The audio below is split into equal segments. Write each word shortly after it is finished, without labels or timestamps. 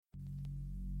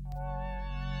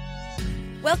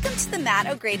Welcome to the Matt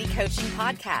O'Grady Coaching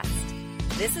Podcast.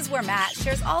 This is where Matt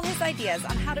shares all his ideas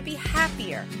on how to be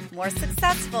happier, more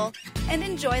successful, and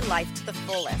enjoy life to the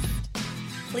fullest.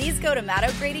 Please go to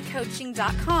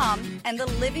mattogradycoaching.com and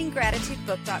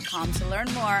thelivinggratitudebook.com to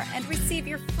learn more and receive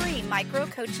your free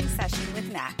micro-coaching session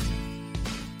with Matt.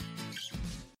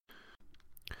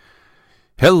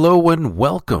 Hello and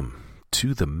welcome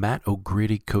to the Matt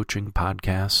O'Grady Coaching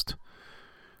Podcast.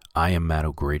 I am Matt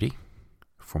O'Grady.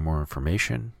 For more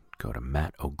information, go to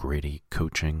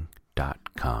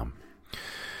mattogradycoaching.com.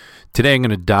 Today I'm going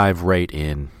to dive right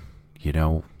in. You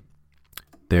know,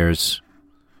 there's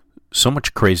so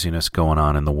much craziness going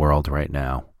on in the world right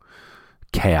now.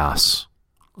 Chaos,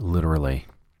 literally.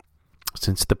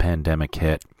 Since the pandemic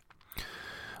hit,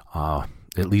 at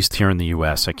least here in the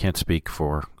U.S., I can't speak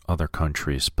for other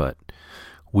countries, but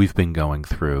we've been going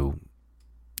through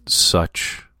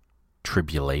such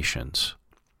tribulations.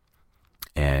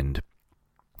 And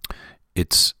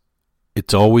it's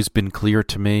always been clear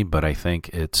to me, but I think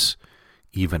it's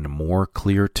even more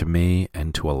clear to me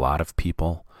and to a lot of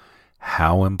people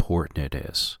how important it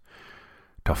is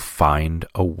to find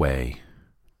a way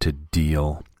to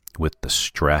deal with the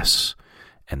stress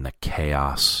and the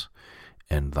chaos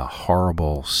and the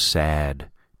horrible, sad,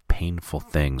 painful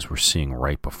things we're seeing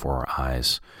right before our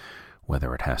eyes,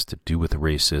 whether it has to do with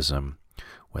racism,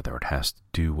 whether it has to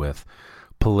do with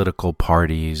political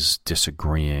parties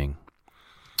disagreeing,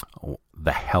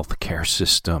 the healthcare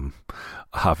system,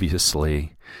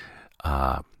 obviously,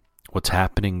 what's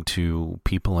happening to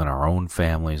people in our own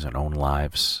families and own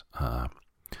lives.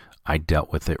 I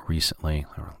dealt with it recently.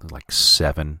 There were like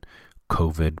 7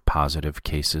 COVID positive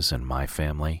cases in my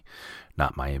family,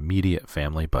 not my immediate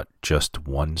family, but just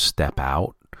one step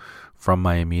out from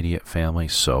my immediate family.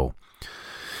 So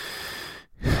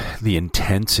the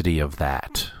intensity of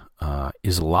that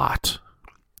is a lot.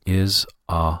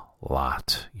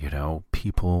 You know,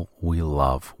 people we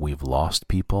love. We've lost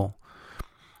people.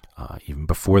 Even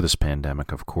before this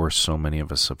pandemic, of course, so many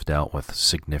of us have dealt with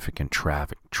significant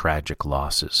tragic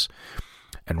losses.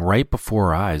 And right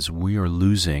before our eyes, we are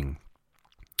losing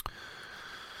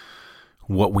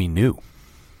what we knew.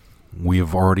 We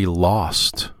have already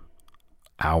lost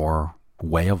our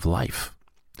way of life.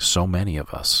 So many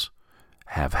of us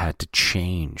have had to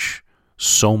change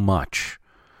so much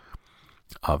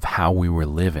of how we were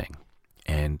living,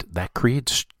 and that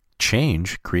creates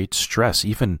change, creates stress,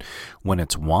 even when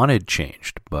it's wanted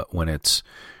changed. But when it's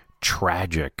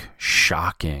tragic,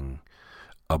 shocking,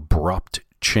 abrupt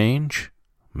change,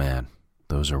 man,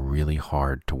 those are really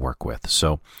hard to work with.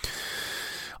 So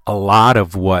a lot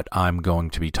of what I'm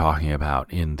going to be talking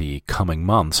about in the coming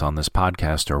months on this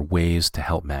podcast are ways to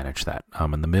help manage that.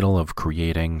 I'm in the middle of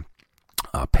creating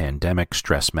a pandemic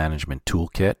stress management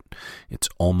toolkit. It's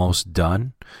almost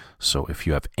done. So if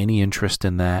you have any interest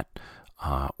in that,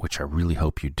 which I really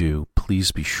hope you do,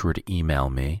 please be sure to email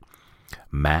me,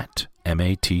 Matt,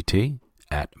 M-A-T-T,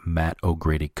 at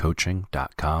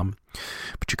mattogradycoaching.com.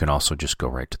 But you can also just go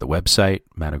right to the website,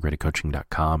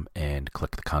 mattogradycoaching.com, and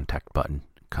click the contact button.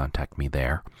 Contact me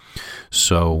there.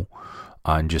 So,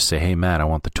 and just say, hey, Matt, I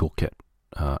want the toolkit.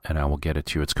 And I will get it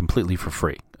to you. It's completely for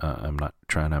free. I'm not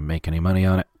trying to make any money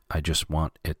on it. I just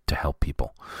want it to help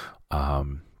people.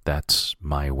 That's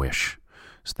my wish,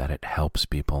 is that it helps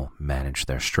people manage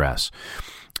their stress.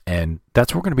 And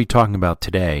that's what we're going to be talking about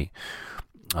today.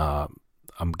 I'm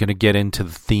going to get into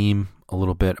the theme a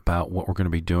little bit about what we're going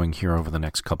to be doing here over the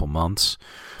next couple months.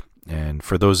 And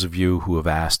for those of you who have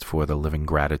asked for the Living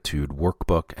Gratitude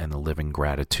workbook and the Living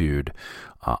Gratitude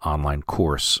online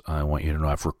course, I want you to know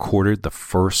I've recorded the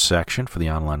first section for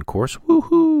the online course.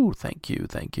 Woohoo! Thank you.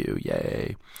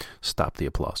 Yay. Stop the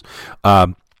applause.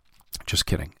 Just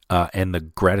kidding. And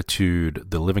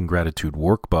the Living Gratitude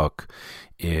workbook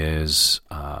is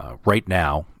right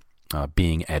now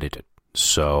being edited.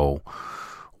 So,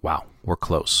 wow, we're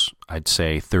close. I'd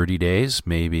say 30 days,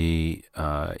 maybe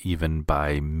even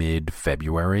by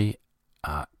mid-February,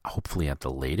 hopefully at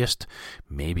the latest,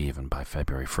 maybe even by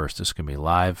February 1st. This is going to be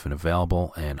live and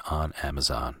available and on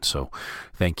Amazon. So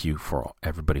thank you for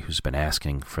everybody who's been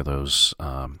asking for those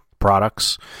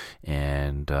products,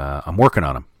 and I'm working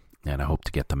on them, and I hope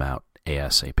to get them out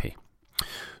ASAP.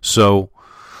 So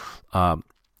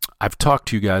I've talked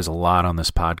to you guys a lot on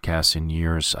this podcast in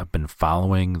years. I've been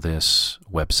following this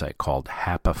website called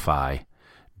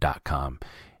Happify.com,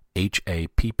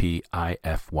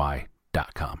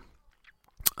 Happify.com.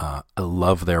 I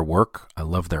love their work. I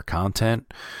love their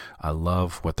content. I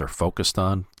love what they're focused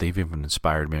on. They've even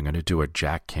inspired me. I'm going to do a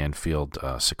Jack Canfield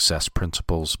Success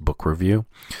Principles book review.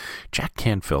 Jack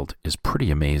Canfield is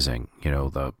pretty amazing. You know,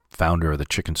 the founder of the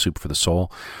Chicken Soup for the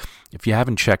Soul. if you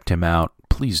haven't checked him out,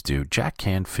 please do. Jack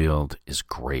Canfield is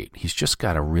great. He's just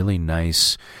got a really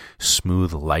nice,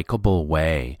 smooth, likable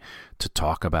way to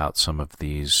talk about some of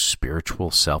these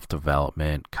spiritual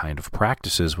self-development kind of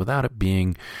practices without it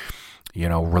being,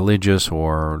 religious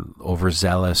or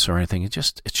overzealous or anything. It's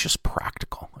just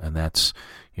practical. And that's,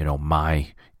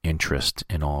 my interest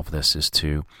in all of this is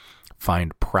to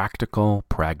find practical,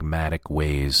 pragmatic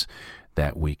ways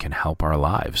that we can help our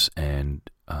lives and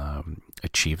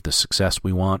achieve the success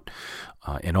we want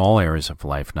in all areas of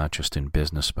life, not just in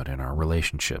business, but in our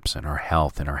relationships, in our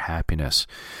health, in our happiness,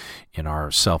 in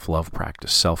our self-love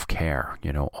practice, self-care,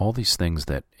 all these things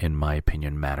that, in my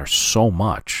opinion, matter so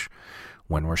much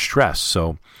when we're stressed.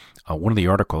 So one of the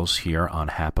articles here on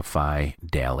Happify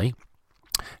Daily,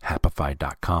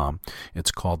 Happify.com,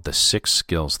 it's called The 6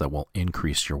 Skills That Will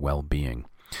Increase Your Well-Being.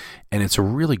 And it's a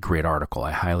really great article.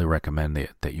 I highly recommend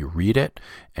that you read it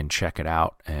and check it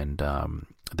out. And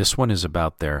this one is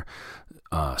about their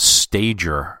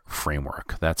STAGER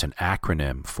framework. That's an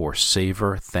acronym for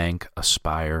Savor, Thank,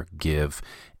 Aspire, Give,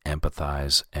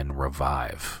 Empathize, and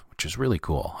Revive, which is really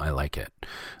cool. I like it.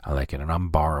 And I'm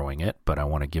borrowing it, but I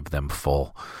want to give them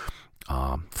full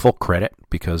credit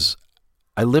because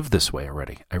I live this way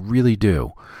already. I really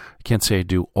do. I can't say I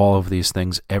do all of these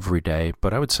things every day,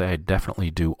 but I would say I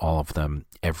definitely do all of them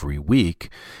every week,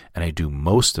 and I do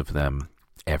most of them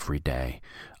every day.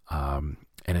 And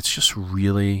it's just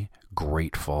really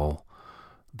grateful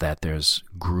that there's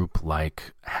a group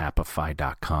like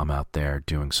Happify.com out there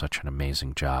doing such an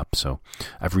amazing job. So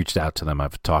I've reached out to them.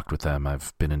 I've talked with them.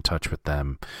 I've been in touch with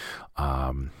them.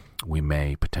 We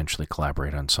may potentially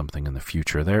collaborate on something in the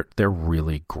future. They're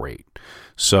really great.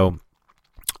 So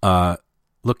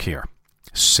look here.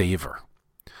 Savor.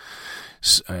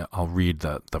 I'll read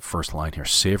the first line here.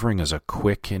 Savoring is a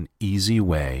quick and easy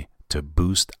way to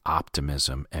boost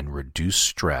optimism and reduce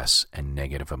stress and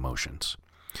negative emotions.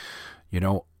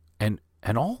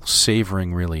 And all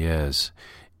savoring really is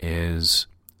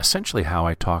essentially how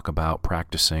I talk about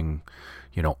practicing,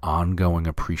 ongoing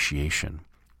appreciation,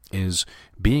 is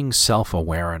being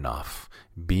self-aware enough,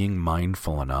 being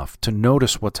mindful enough to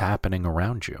notice what's happening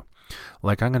around you.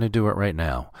 Like I'm going to do it right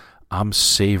now. I'm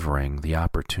savoring the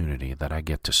opportunity that I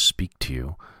get to speak to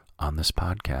you on this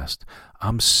podcast.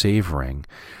 I'm savoring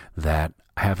that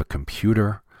I have a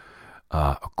computer,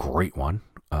 a great one,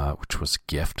 which was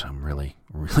a gift. I'm really,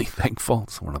 really thankful.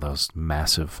 It's one of those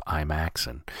massive iMacs,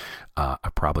 and I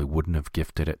probably wouldn't have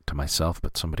gifted it to myself,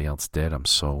 but somebody else did. I'm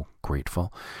so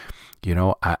grateful.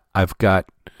 I've got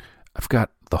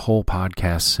the whole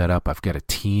podcast set up. I've got a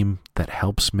team that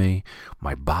helps me.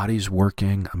 My body's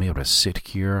working. I'm able to sit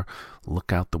here,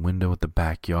 look out the window at the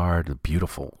backyard, the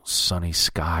beautiful sunny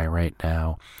sky right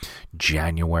now,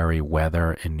 January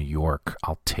weather in New York.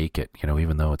 I'll take it,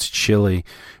 even though it's chilly,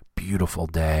 beautiful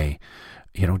day,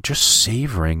 just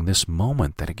savoring this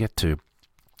moment that I get to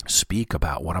speak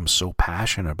about what I'm so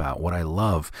passionate about, what I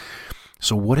love.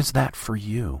 So what is that for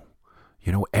you?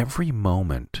 Every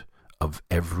moment of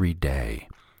every day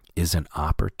is an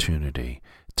opportunity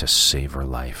to savor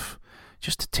life.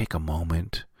 Just to take a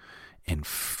moment and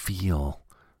feel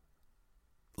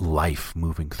life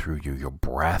moving through you, your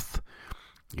breath,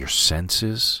 your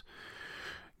senses,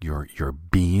 your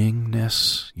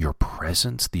beingness, your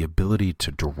presence, the ability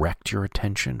to direct your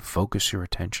attention, focus your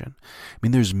attention. I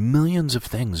mean, there's millions of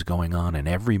things going on in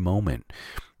every moment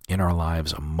in our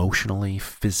lives, emotionally,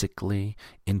 physically,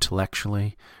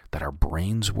 intellectually, that our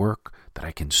brains work, that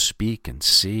I can speak and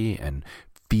see and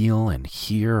feel and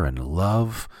hear and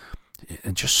love,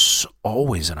 and just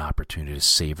always an opportunity to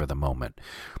savor the moment.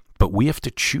 But we have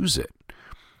to choose it.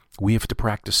 We have to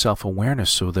practice self-awareness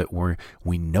so that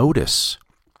we notice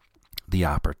the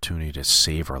opportunity to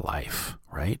savor life,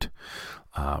 right?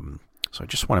 So I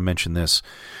just want to mention this.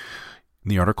 In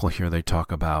the article here, they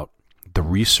talk about the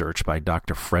research by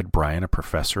Dr. Fred Bryan, a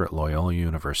professor at Loyola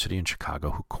University in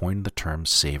Chicago, who coined the term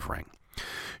savoring,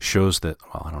 shows that,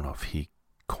 well, I don't know if he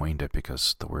coined it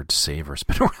because the word savor has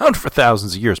been around for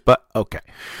thousands of years, but okay.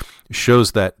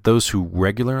 Shows that those who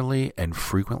regularly and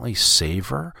frequently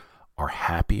savor are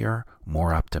happier,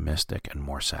 more optimistic, and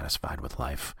more satisfied with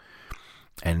life.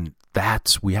 And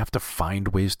we have to find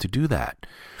ways to do that.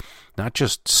 Not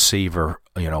just savor,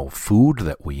 food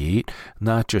that we eat,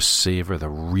 not just savor the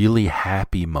really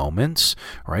happy moments,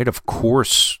 right? Of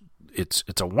course, it's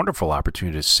a wonderful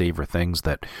opportunity to savor things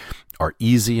that are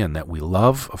easy and that we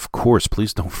love. Of course,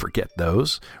 please don't forget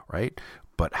those, right?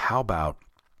 But how about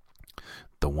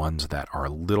the ones that are a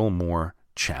little more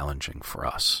challenging for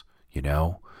us,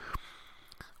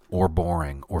 or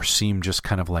boring, or seem just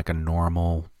kind of like a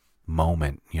normal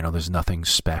moment, there's nothing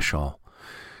special.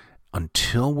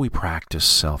 until we practice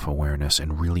self-awareness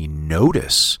and really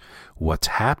notice what's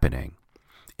happening,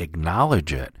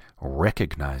 acknowledge it,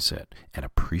 recognize it, and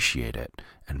appreciate it,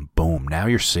 and boom, now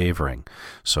you're savoring.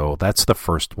 So that's the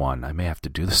first one. I may have to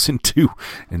do this in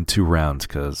two rounds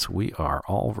because we are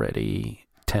already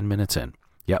 10 minutes in.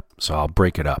 Yep, so I'll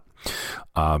break it up.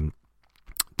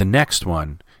 The next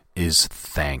one is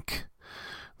thank.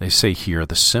 They say here,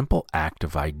 the simple act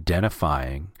of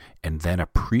identifying and then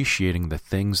appreciating the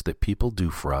things that people do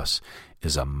for us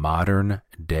is a modern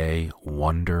day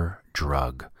wonder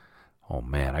drug. Oh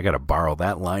man, I got to borrow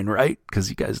that line, right? Because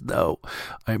you guys know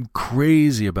I'm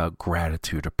crazy about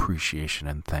gratitude, appreciation,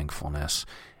 and thankfulness.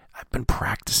 I've been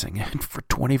practicing it for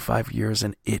 25 years,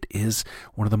 and it is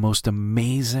one of the most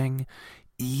amazing,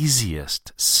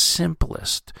 easiest,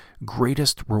 simplest,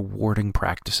 greatest rewarding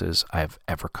practices I've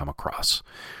ever come across.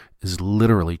 It has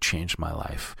literally changed my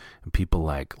life. And people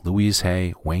like Louise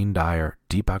Hay, Wayne Dyer,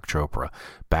 Deepak Chopra,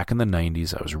 back in the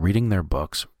 90s, I was reading their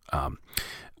books.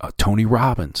 Tony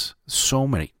Robbins, so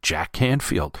many, Jack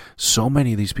Canfield, so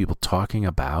many of these people talking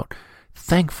about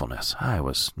thankfulness. I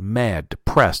was mad,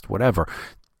 depressed, whatever,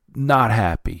 not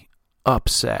happy,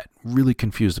 upset, really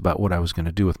confused about what I was going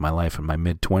to do with my life in my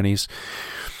mid-20s.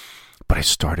 But I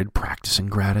started practicing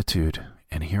gratitude,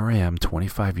 and here I am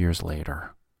 25 years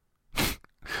later,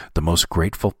 the most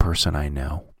grateful person I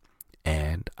know,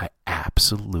 and I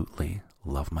absolutely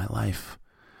love my life.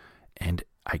 And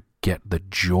I get the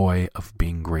joy of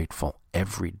being grateful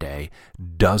every day,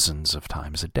 dozens of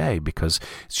times a day, because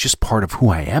it's just part of who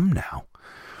I am now.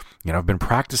 You know, I've been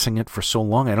practicing it for so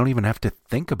long, I don't even have to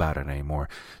think about it anymore.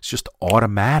 It's just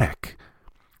automatic.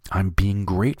 I'm being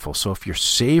grateful. So if you're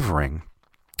savoring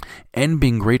and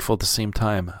being grateful at the same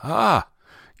time,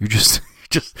 you just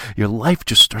your life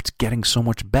just starts getting so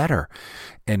much better.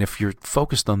 And if you're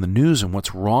focused on the news and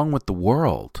what's wrong with the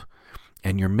world,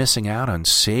 and you're missing out on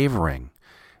savoring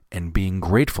and being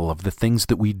grateful of the things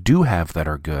that we do have that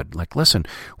are good. Like, listen,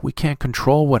 we can't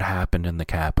control what happened in the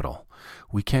Capitol.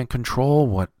 We can't control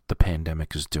what the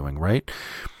pandemic is doing, right?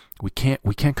 We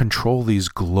can't control these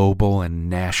global and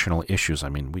national issues. I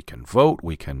mean, we can vote,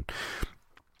 we can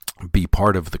be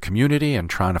part of the community and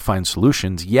trying to find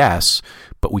solutions, yes,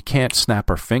 but we can't snap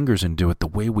our fingers and do it the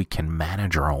way we can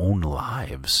manage our own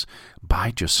lives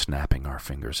by just snapping our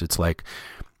fingers. It's like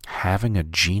having a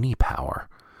genie power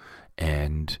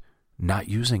and not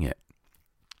using it.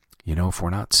 You know, if we're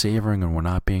not savoring and we're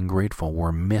not being grateful,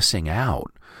 we're missing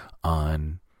out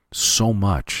on so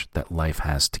much that life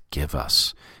has to give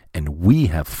us. And we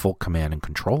have full command and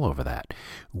control over that.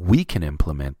 We can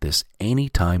implement this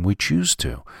anytime we choose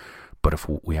to. But if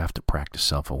we have to practice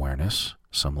self-awareness,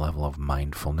 some level of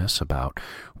mindfulness about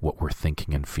what we're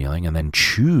thinking and feeling, and then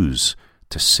choose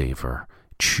to savor,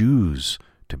 choose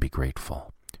to be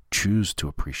grateful, choose to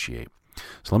appreciate.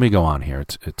 So let me go on here.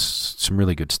 It's some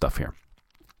really good stuff here.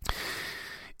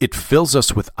 It fills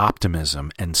us with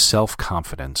optimism and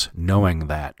self-confidence knowing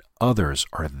that others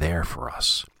are there for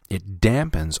us. It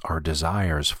dampens our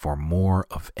desires for more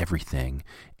of everything,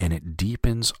 and it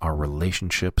deepens our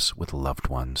relationships with loved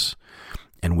ones.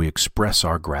 And we express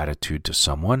our gratitude to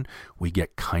someone, we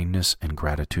get kindness and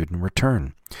gratitude in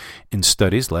return. In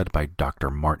studies led by Dr.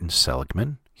 Martin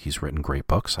Seligman, he's written great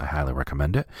books, I highly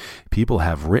recommend it, people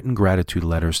have written gratitude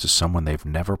letters to someone they've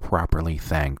never properly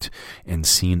thanked and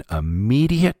seen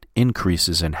immediate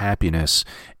increases in happiness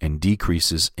and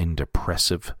decreases in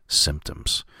depressive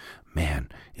symptoms. Man,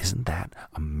 isn't that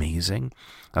amazing?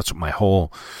 That's what my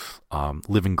whole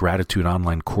Living Gratitude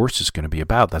online course is going to be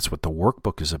about. That's what the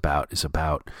workbook is about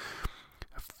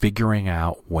figuring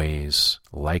out ways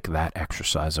like that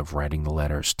exercise of writing the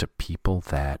letters to people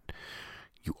that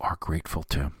you are grateful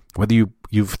to. Whether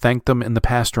you've thanked them in the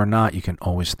past or not, you can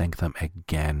always thank them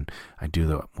again. I do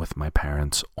that with my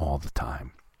parents all the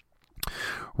time.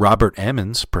 Robert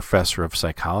Emmons, professor of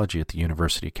psychology at the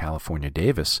University of California,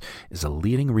 Davis, is a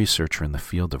leading researcher in the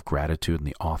field of gratitude and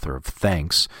the author of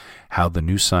Thanks, How the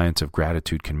New Science of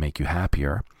Gratitude Can Make You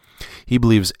Happier. He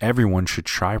believes everyone should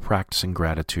try practicing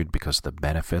gratitude because the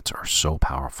benefits are so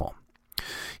powerful.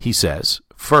 He says,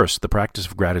 first, the practice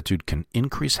of gratitude can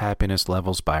increase happiness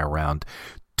levels by around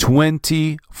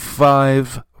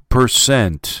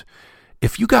 25%.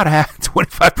 If you got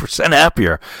 25%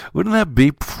 happier, wouldn't that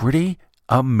be pretty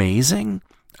amazing?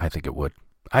 I think it would.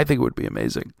 I think it would be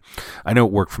amazing. I know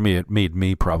it worked for me. It made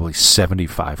me probably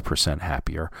 75%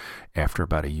 happier after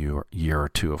about a year or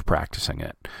two of practicing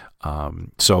it.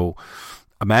 So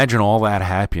imagine all that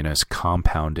happiness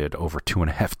compounded over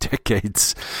 2.5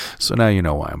 decades. So now you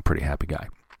know why I'm a pretty happy guy.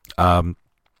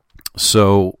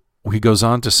 So he goes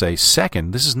on to say,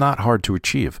 second, this is not hard to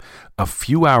achieve. A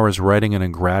few hours writing in a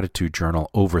gratitude journal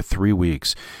over 3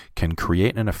 weeks can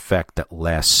create an effect that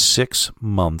lasts 6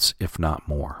 months, if not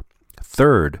more.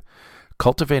 Third,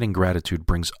 cultivating gratitude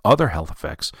brings other health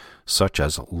effects, such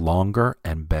as longer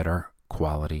and better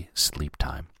quality sleep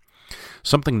time.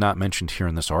 Something not mentioned here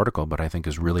in this article, but I think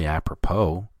is really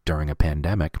apropos during a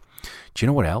pandemic. Do you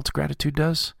know what else gratitude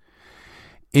does?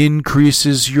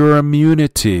 Increases your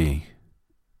immunity.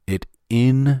 It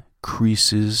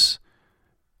increases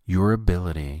your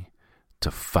ability to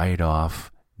fight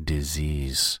off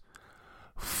disease,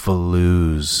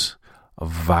 flus,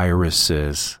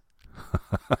 viruses.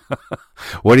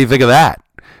 What do you think of that?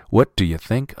 What do you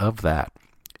think of that?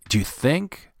 Do you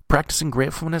think practicing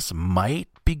gratefulness might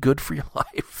be good for your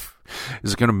life?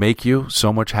 Is it going to make you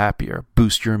so much happier,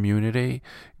 boost your immunity,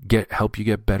 help you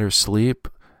get better sleep,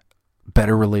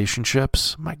 better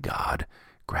relationships? My God,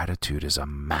 gratitude is a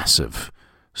massive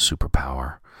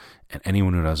superpower, and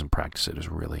anyone who doesn't practice it is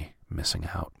really missing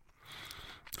out.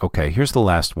 Okay, here's the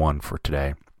last one for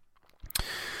today.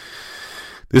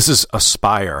 This is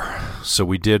aspire. So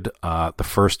we did the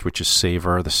first, which is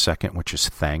savor, the second, which is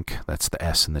thank. That's the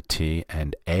S and the T.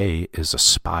 And A is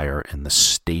aspire in the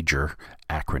STAGER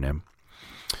acronym.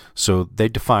 So they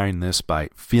define this by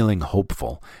feeling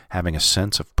hopeful, having a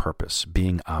sense of purpose,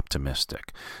 being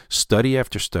optimistic. Study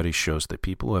after study shows that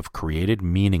people who have created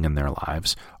meaning in their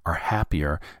lives are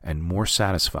happier and more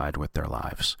satisfied with their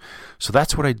lives. So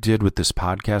that's what I did with this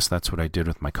podcast. That's what I did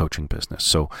with my coaching business.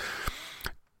 So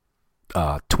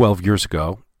 12 years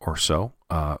ago or so,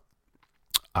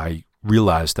 I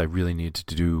realized I really needed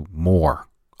to do more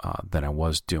than I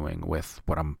was doing with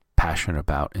what I'm passionate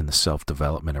about in the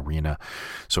self-development arena.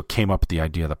 So it came up with the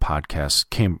idea of the podcast.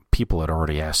 People had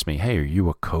already asked me, hey, are you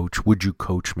a coach? Would you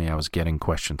coach me? I was getting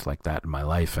questions like that in my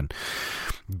life, and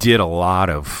did a lot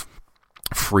of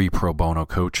free pro bono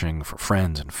coaching for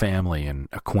friends and family and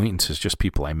acquaintances, just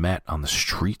people I met on the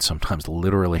street, sometimes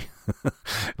literally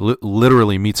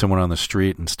meet someone on the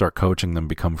street and start coaching them,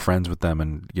 become friends with them.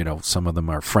 And, some of them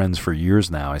are friends for years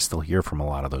now. I still hear from a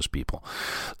lot of those people.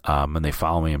 And they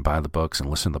follow me and buy the books and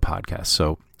listen to the podcast.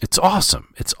 So it's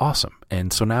awesome. It's awesome.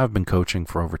 And so now I've been coaching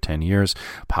for over 10 years,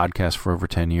 podcast for over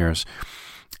 10 years,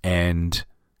 and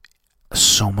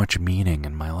so much meaning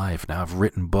in my life. Now I've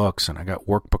written books, and I got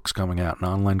workbooks coming out and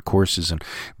online courses, and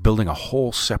building a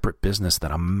whole separate business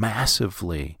that I'm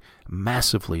massively,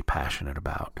 massively passionate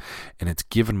about. And it's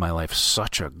given my life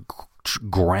such a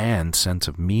grand sense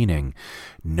of meaning,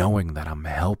 knowing that I'm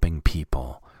helping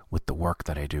people with the work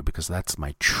that I do, because that's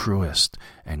my truest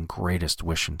and greatest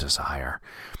wish and desire,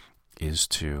 is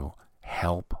to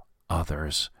help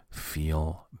others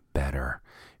feel better,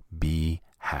 be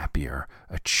happier,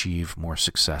 achieve more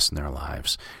success in their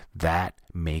lives. That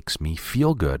makes me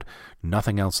feel good.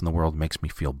 Nothing else in the world makes me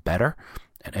feel better.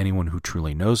 And anyone who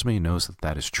truly knows me knows that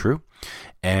that is true.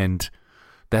 And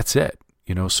that's it.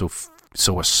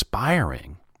 So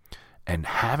aspiring and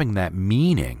having that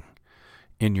meaning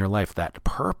in your life, that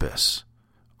purpose,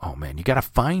 oh man, you got to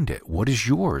find it. What is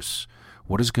yours?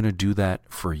 What is going to do that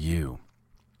for you?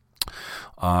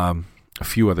 A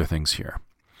few other things here.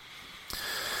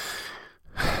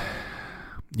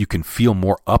 You can feel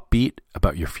more upbeat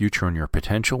about your future and your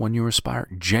potential when you aspire.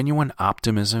 Genuine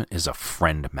optimism is a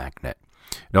friend magnet.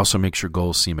 It also makes your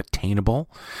goals seem attainable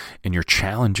and your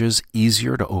challenges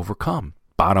easier to overcome.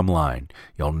 Bottom line,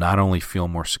 you'll not only feel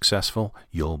more successful,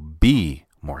 you'll be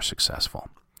more successful.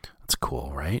 That's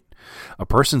cool, right? A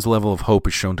person's level of hope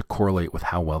is shown to correlate with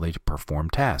how well they perform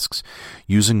tasks.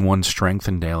 Using one's strength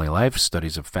in daily life,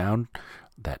 studies have found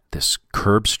that this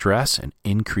curbs stress and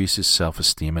increases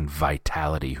self-esteem and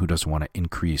vitality. Who doesn't want to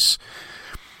increase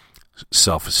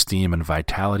self-esteem and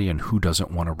vitality, and who doesn't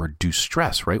want to reduce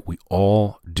stress, right? We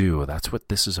all do. That's what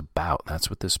this is about. That's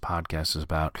what this podcast is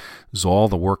about. Is all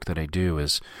the work that I do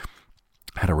is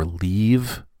how to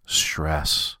relieve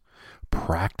stress,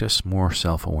 practice more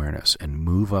self-awareness, and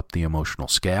move up the emotional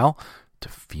scale to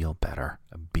feel better,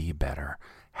 be better,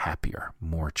 happier,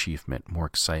 more achievement, more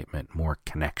excitement, more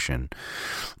connection,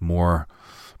 more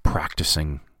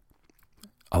practicing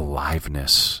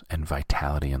aliveness and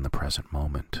vitality in the present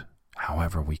moment.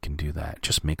 However we can do that, it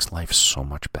just makes life so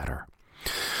much better.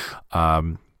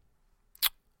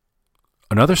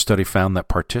 Another study found that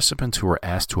participants who were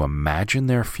asked to imagine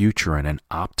their future in an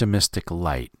optimistic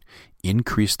light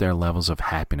increased their levels of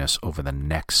happiness over the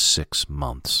next 6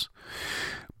 months.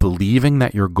 Believing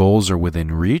that your goals are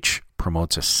within reach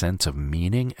promotes a sense of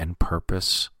meaning and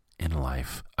purpose in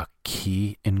life, a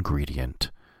key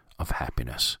ingredient of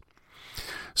happiness.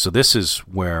 So this is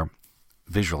where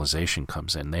visualization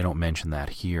comes in. They don't mention that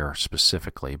here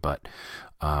specifically, but,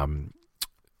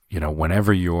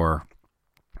 whenever you're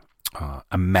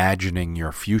imagining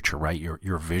your future, right?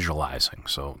 You're visualizing.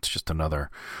 So it's just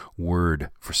another word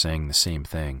for saying the same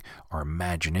thing. Our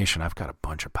imagination. I've got a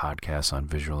bunch of podcasts on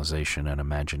visualization and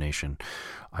imagination.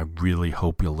 I really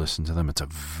hope you'll listen to them. It's a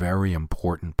very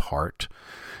important part,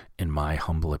 in my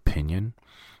humble opinion,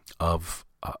 of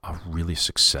a really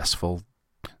successful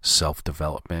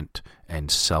self-development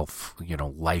and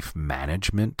life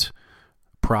management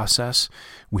process.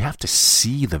 We have to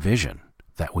see the vision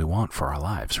that we want for our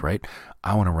lives, right?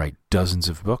 I want to write dozens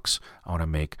of books. I want to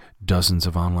make dozens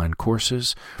of online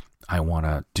courses. I want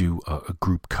to do a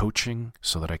group coaching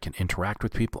so that I can interact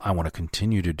with people. I want to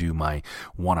continue to do my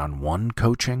one-on-one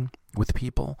coaching with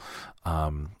people.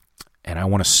 And I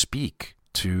want to speak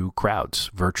to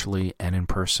crowds virtually and in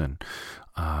person.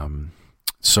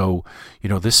 So,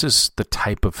 this is the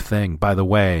type of thing. By the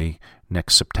way,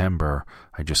 next September,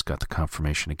 I just got the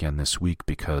confirmation again this week,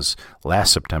 because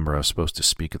last September I was supposed to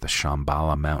speak at the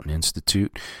Shambhala Mountain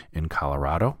Institute in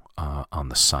Colorado on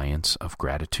the science of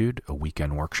gratitude, a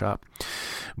weekend workshop.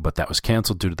 But that was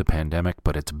canceled due to the pandemic,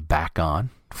 but it's back on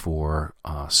for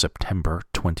September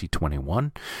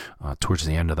 2021. Towards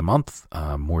the end of the month,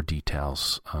 more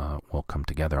details will come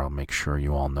together. I'll make sure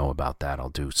you all know about that. I'll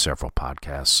do several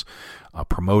podcasts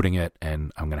promoting it,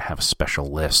 and I'm going to have a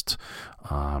special list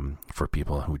for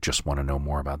people who just want to know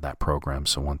more about that program.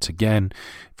 So once again,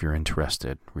 if you're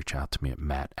interested, reach out to me at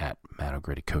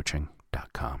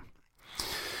matt@mattogredycoaching.com.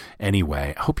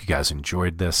 Anyway, I hope you guys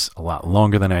enjoyed this. A lot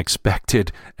longer than I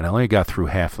expected, and I only got through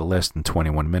half the list in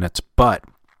 21 minutes, but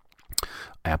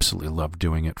I absolutely love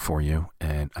doing it for you,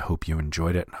 and I hope you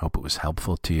enjoyed it. I hope it was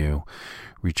helpful to you.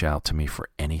 Reach out to me for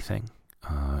anything.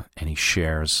 Any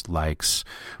shares, likes,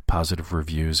 positive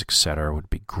reviews, etc. would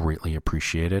be greatly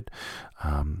appreciated.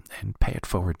 And pay it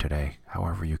forward today,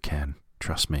 however you can.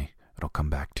 Trust me, it'll come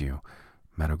back to you.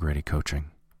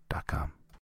 mattogredycoaching.com.